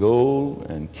him to go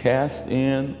and cast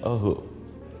in a hook.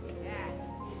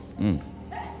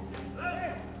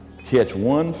 Catch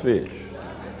one fish.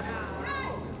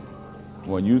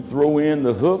 When you throw in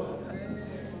the hook,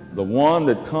 the one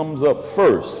that comes up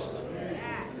first,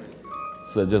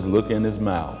 so just look in his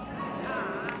mouth.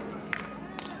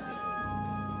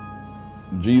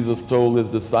 Jesus told his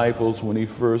disciples when he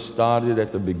first started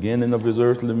at the beginning of his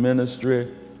earthly ministry,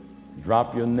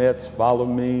 drop your nets, follow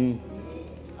me.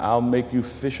 I'll make you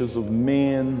fishers of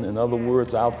men. In other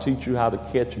words, I'll teach you how to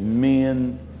catch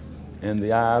men in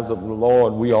the eyes of the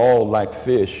Lord. We all like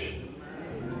fish.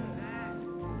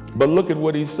 But look at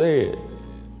what he said.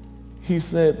 He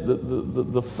said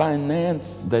the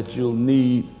finance that you'll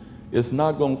need is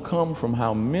not going to come from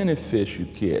how many fish you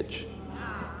catch.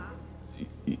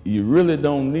 You really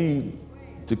don't need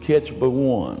to catch but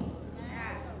one.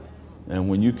 And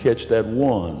when you catch that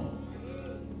one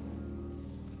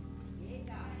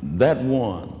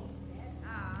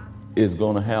is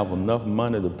going to have enough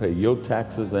money to pay your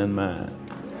taxes and mine.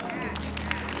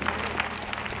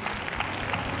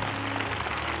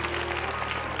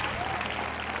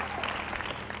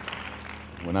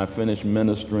 When I finished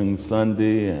ministering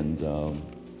Sunday, and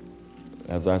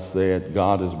as I said,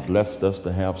 God has blessed us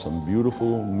to have some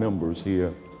beautiful members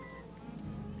here.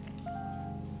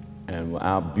 And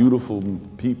our beautiful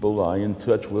people are in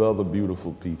touch with other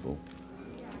beautiful people.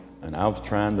 And I was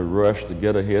trying to rush to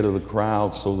get ahead of the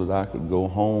crowd so that I could go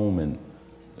home and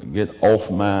get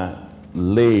off my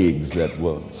legs that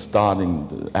were starting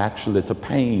to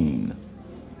pain.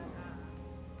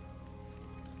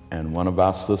 And one of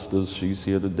our sisters, she's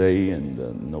here today, and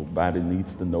nobody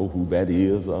needs to know who that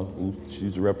is or who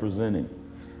she's representing.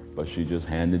 But she just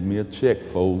handed me a check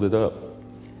folded up.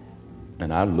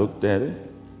 And I looked at it.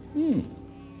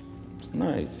 It's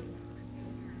nice.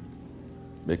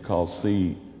 Because,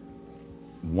 see,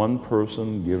 one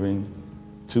person giving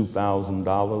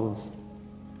 $2,000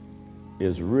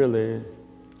 is really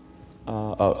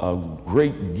a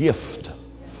great gift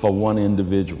for one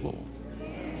individual.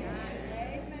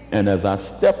 And as I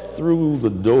stepped through the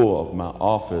door of my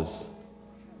office,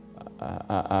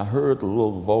 I heard a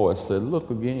little voice say, "Look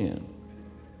again."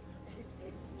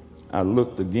 I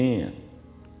looked again,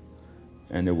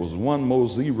 and there was one more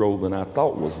zero than I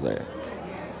thought was there.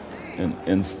 And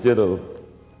instead of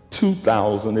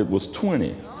 2,000, it was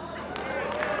 20.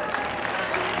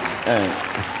 And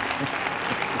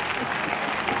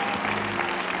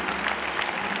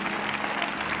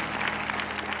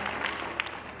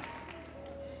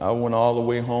I went all the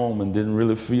way home and didn't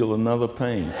really feel another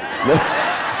pain.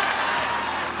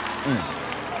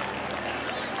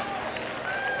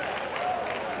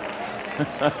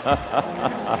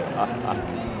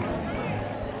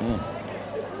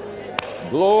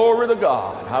 Glory to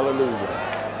God. Hallelujah.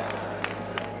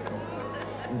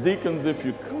 Deacons, if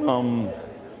you come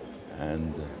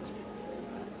and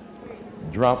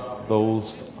drop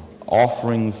those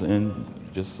offerings in,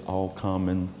 just all come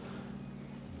in.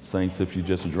 Saints, if you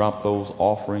just drop those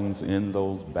offerings in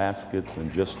those baskets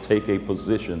and just take a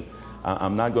position.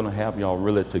 I'm not going to have y'all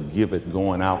really to give it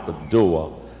going out the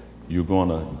door. You're going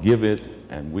to give it,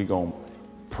 and we're going to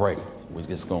pray.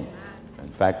 In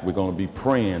fact, we're going to be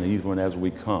praying even as we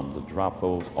come to drop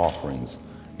those offerings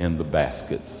in the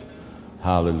baskets.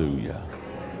 Hallelujah.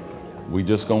 We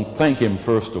just going to thank him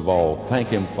first of all. Thank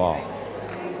him for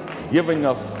giving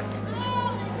us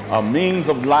a means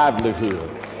of livelihood.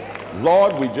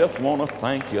 Lord, we just want to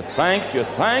thank you. Thank you.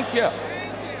 Thank you.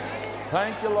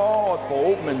 Thank you, Lord, for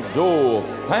opening doors.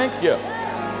 Thank you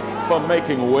for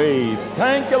making ways.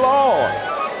 Thank you, Lord.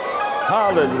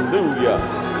 Hallelujah.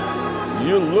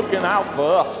 You're looking out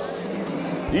for us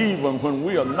even when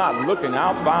we are not looking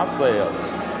out for ourselves.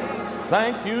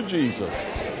 Thank you, Jesus.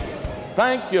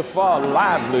 Thank you for a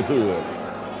livelihood.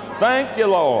 Thank you,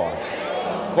 Lord,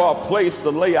 for a place to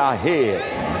lay our head.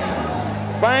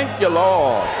 Thank you,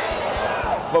 Lord,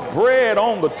 for bread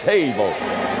on the table.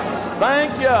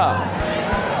 Thank you.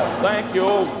 Thank you,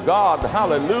 oh God.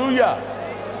 Hallelujah.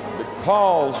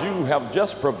 Because you have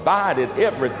just provided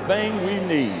everything we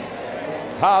need.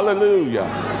 Hallelujah.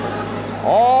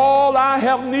 All I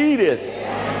have needed,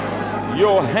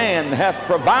 your hand has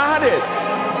provided.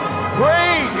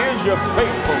 Great is your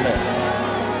faithfulness.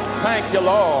 Thank you,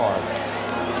 Lord.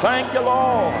 Thank you,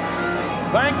 Lord.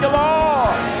 Thank you,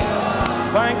 Lord.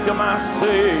 Thank you, my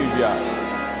Savior.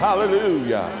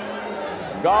 Hallelujah.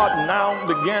 God now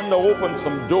began to open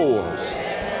some doors.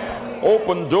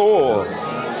 Open doors.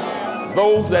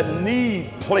 Those that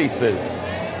need places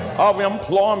of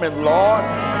employment, Lord,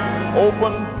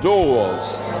 open doors.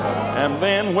 And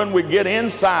then when we get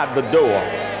inside the door,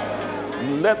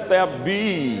 let there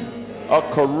be a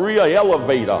career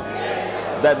elevator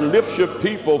that lifts your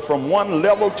people from one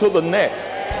level to the next.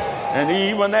 And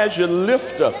even as you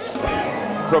lift us,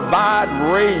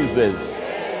 provide raises,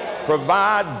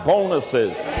 provide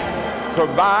bonuses,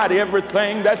 provide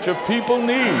everything that your people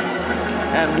need.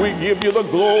 And we give you the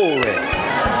glory.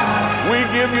 We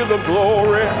give you the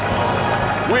glory.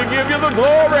 We give you the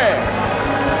glory.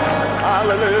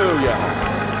 Hallelujah.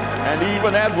 And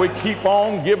even as we keep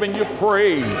on giving you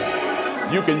praise,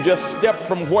 you can just step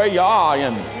from where you are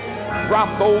and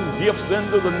drop those gifts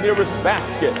into the nearest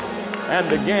basket.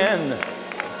 And again,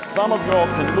 some of y'all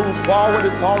can move forward.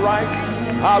 It's all right.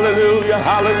 Hallelujah,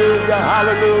 hallelujah,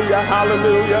 hallelujah,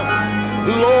 hallelujah.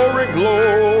 Glory,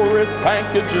 glory.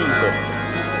 Thank you, Jesus.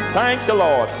 Thank you,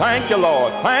 Lord. Thank you,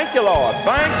 Lord. Thank you, Lord.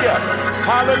 Thank you.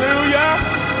 Hallelujah.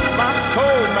 My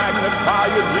soul magnify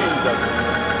you, Jesus.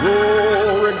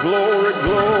 Glory, glory,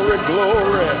 glory,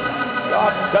 glory.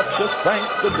 God, touch your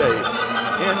saints today.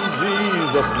 In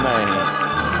Jesus' name.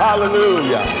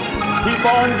 Hallelujah. Keep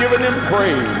on giving him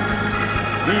praise.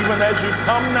 Even as you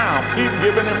come now, keep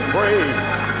giving him praise.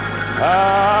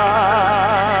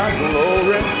 Ah,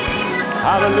 glory.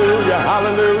 Hallelujah,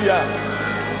 hallelujah.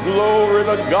 Glory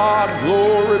to God,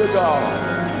 glory to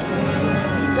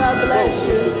God. God bless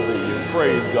you.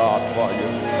 Praise God for you.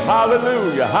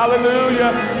 Hallelujah,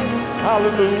 hallelujah,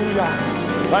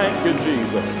 hallelujah. Thank you,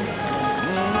 Jesus.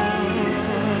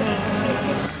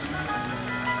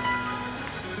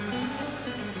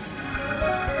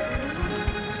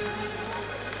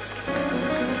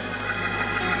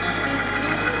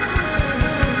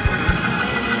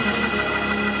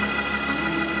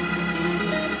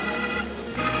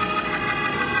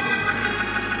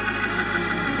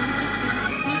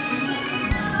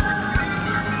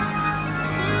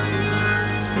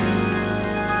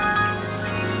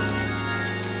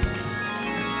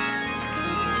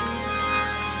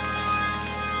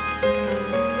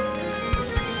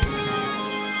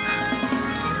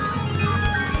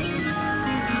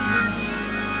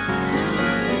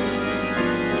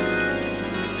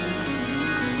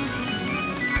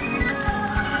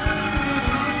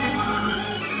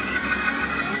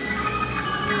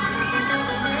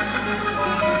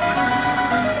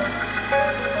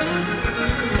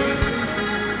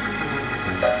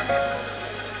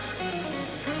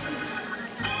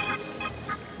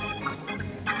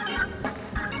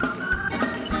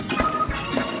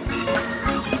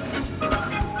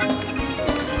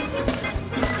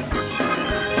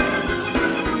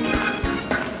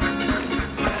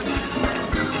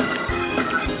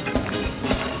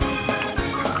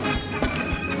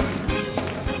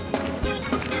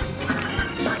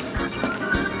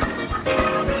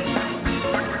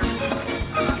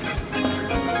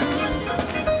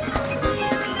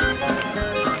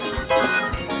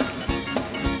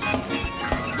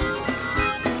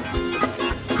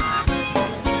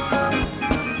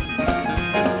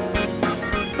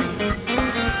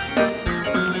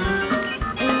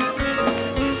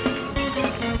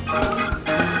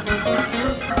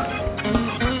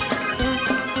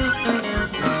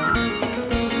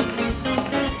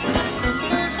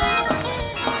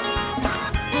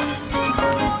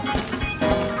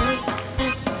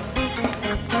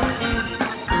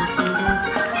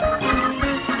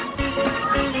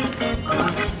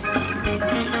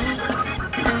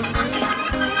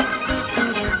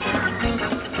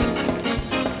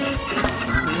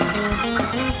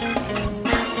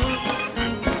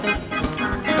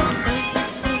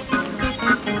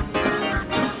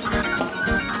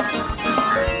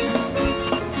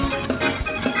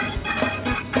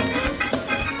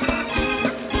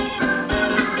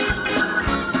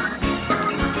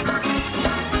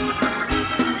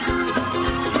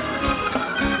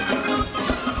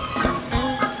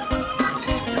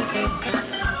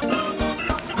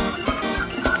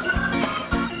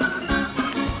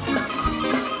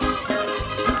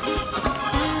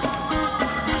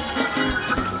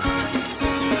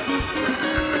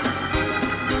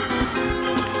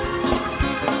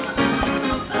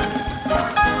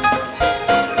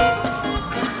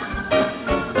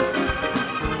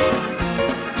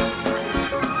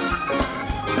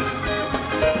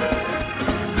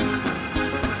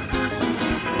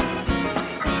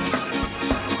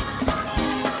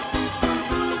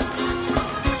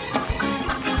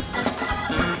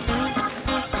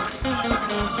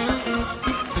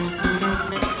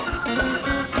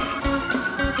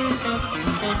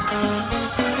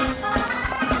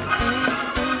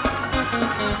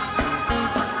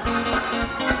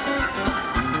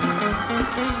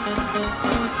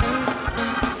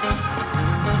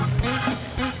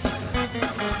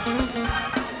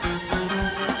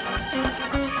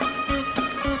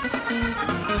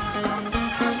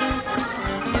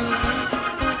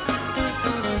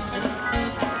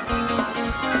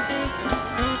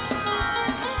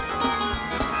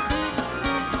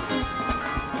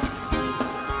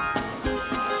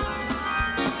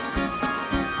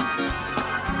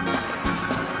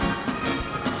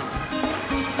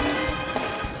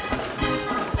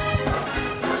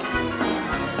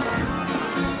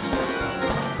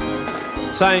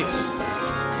 Saints,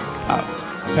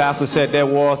 Pastor said that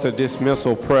was the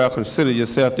dismissal prayer. Consider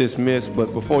yourself dismissed.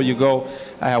 But before you go,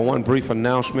 I have one brief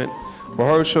announcement.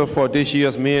 Rehearsal for this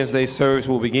year's Men's Day service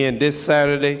will begin this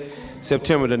Saturday,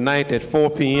 September the 9th at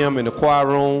 4 p.m. in the choir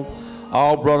room.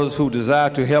 All brothers who desire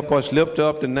to help us lift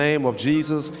up the name of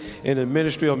Jesus in the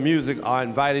ministry of music are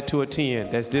invited to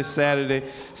attend. That's this Saturday,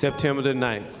 September the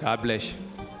 9th. God bless you.